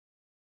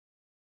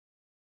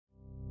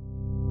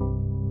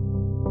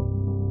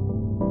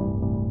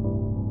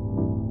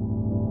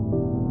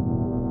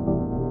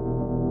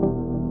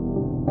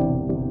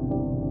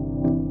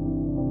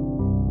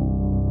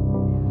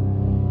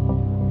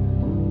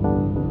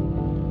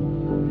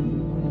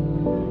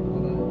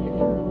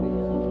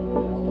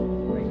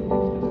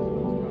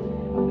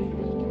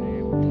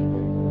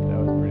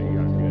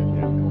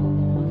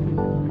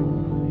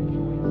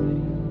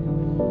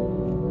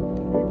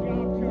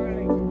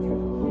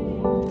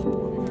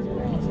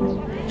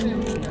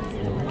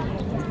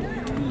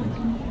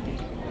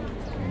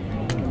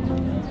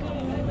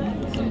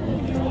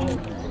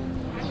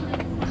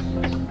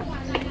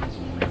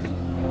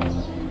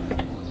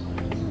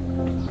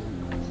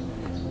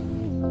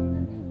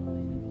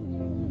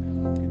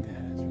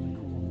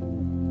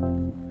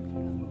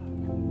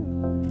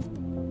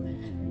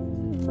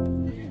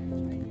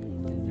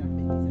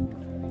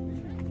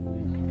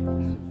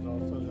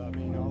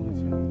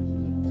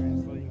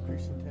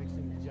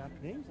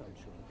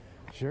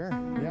Sure.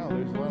 Yeah,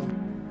 there's a lot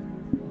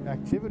of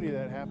activity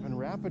that happened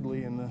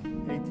rapidly in the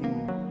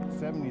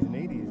 1870s and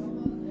 80s.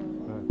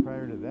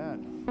 Prior to that,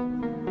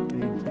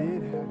 they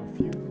did have a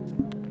few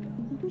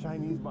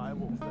Chinese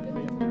Bibles that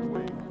made their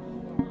way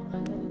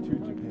to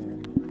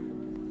Japan.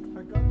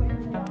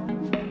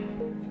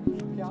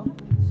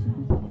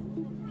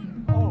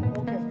 Oh,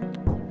 okay.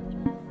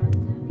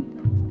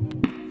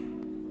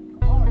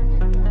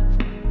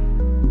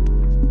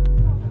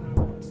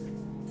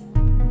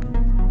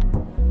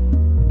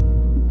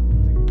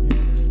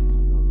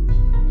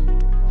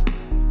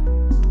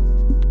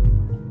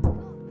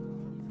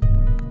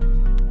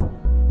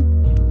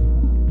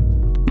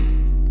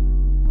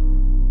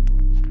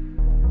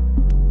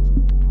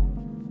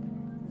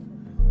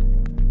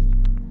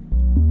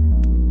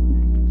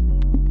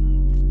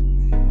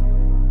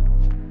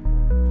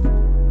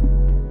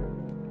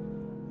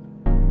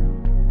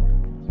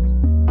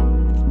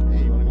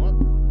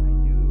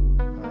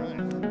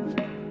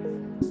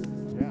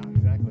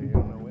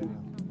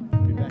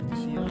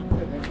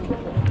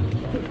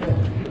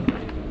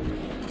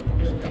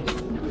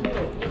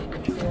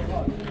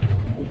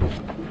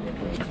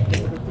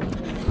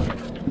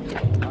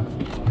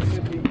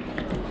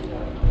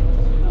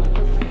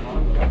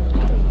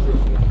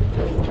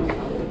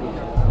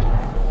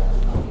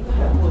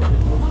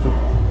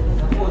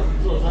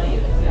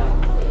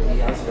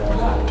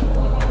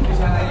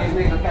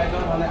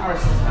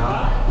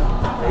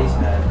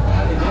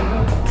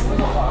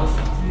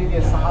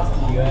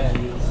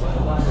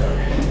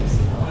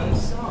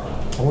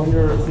 I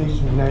wonder if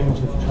these are names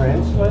of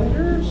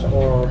translators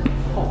or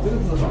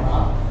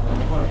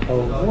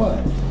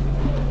what?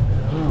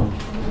 Oh.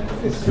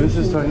 This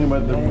is talking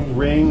about the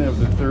reign of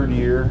the third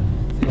year.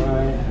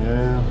 Right.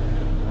 Yeah.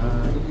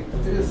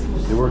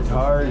 They worked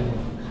hard.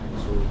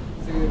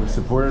 They were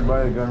supported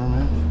by the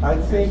government. I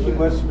think it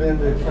must have been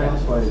the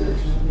translators.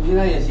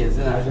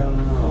 I don't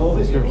know.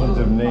 Descriptions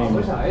of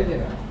names.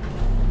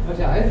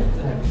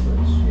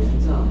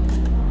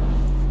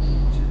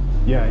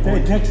 Yeah.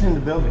 Hey, text in the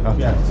building. Okay.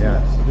 Yes.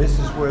 Yeah. This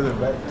is where the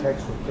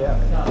texts were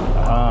kept.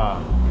 Ah.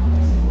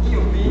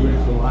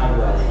 Beautiful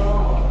library.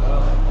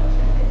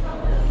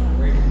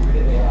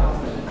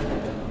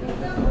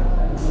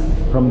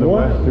 From the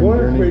Western One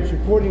of journey. which,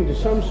 according to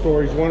some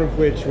stories, one of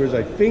which was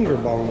a finger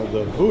bone of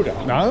the Buddha.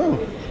 Oh.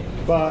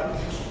 But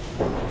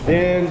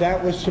then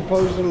that was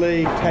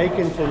supposedly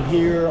taken from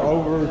here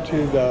over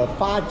to the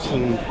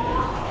Fachen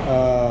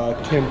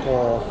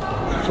temple,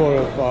 sort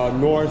of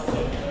north,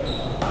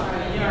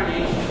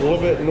 a little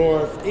bit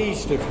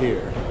northeast of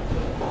here.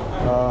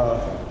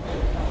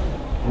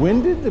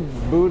 When did the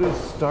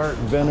Buddhists start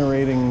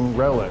venerating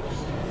relics?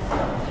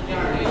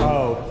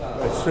 Oh,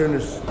 as soon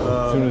as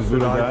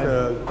Buddha died?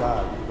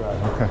 Right.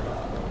 Okay.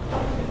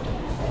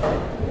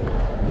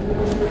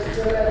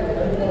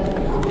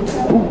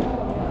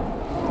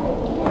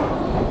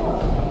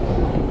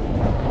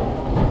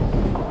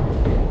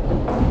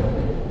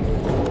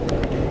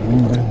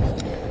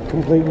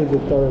 Complete with the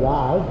third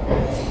eye.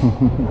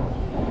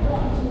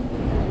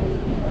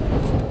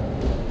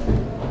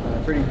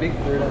 Pretty big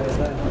third eye, is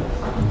that?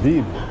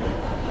 Indeed.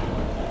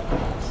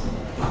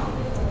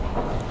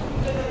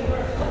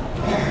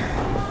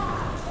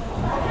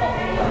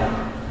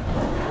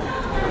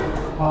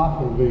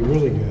 Pop would be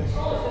really good.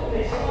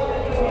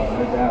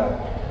 No doubt.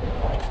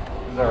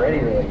 It's already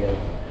really good.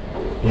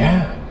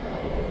 Yeah.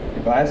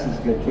 Your glass is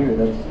good too.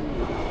 That's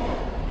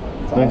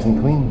Nice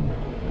and clean.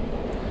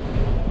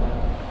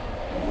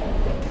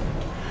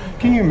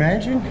 Can you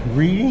imagine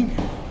reading?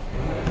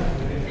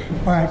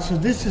 All right, so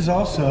this is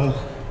also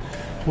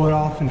what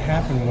often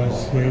happened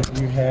was that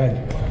you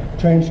had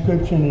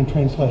transcription and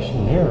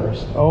translation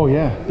errors Oh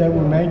yeah. that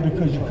were made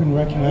because you couldn't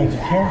recognize the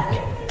character.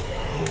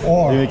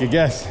 Or, You make a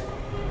guess.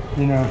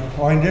 you know,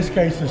 or in this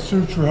case, a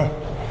sutra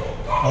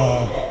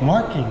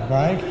marking,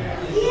 right?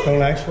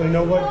 Don't actually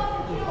know what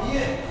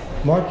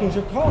markings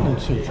are called in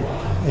sutra,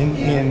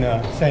 in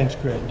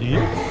Sanskrit, do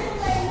you?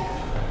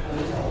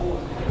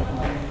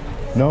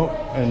 No,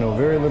 I know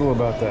very little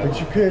about that. But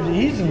you could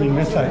easily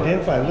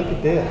misidentify. Look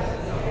at this.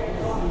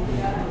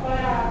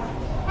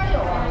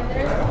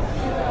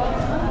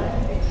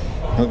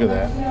 Look at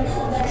that.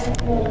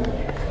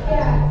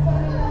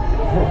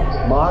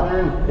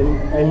 Modern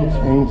and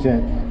ancient.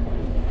 Ancient.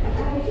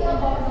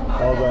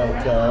 All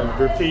that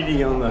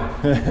graffiti on the...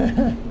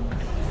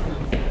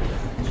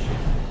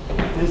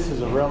 This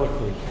is a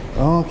reliquary.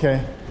 Oh,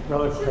 okay.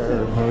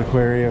 Reliquary.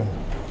 Reliquaria.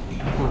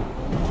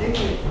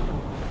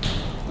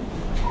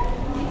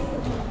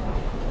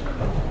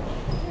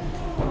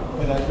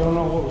 But I don't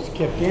know what was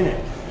kept in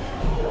it.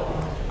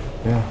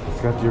 Yeah, it's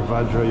got your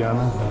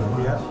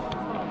Vajrayana. Yeah.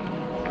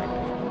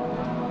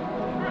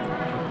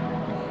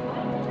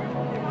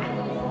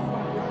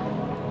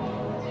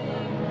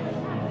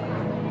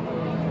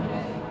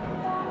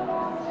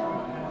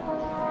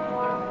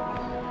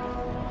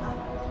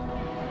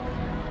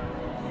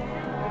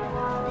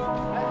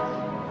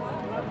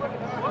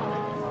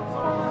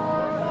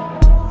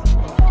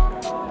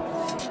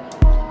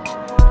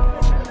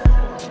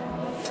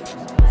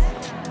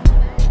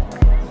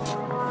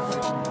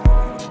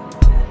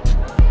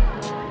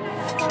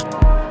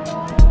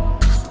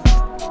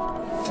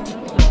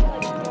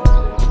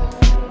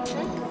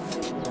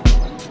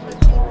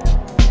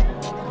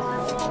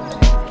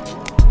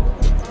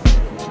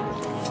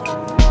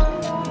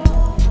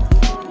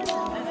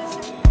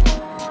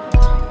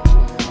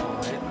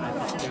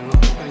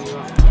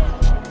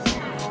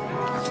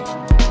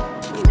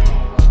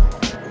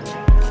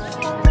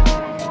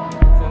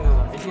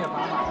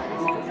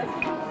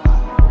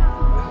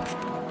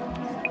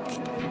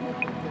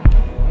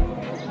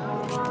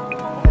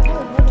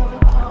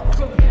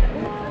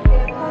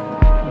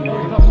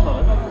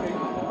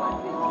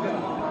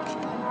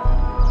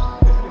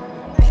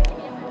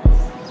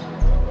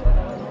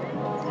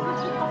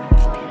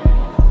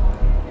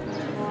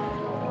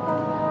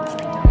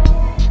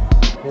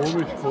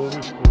 Komisch,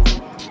 komisch, komisch.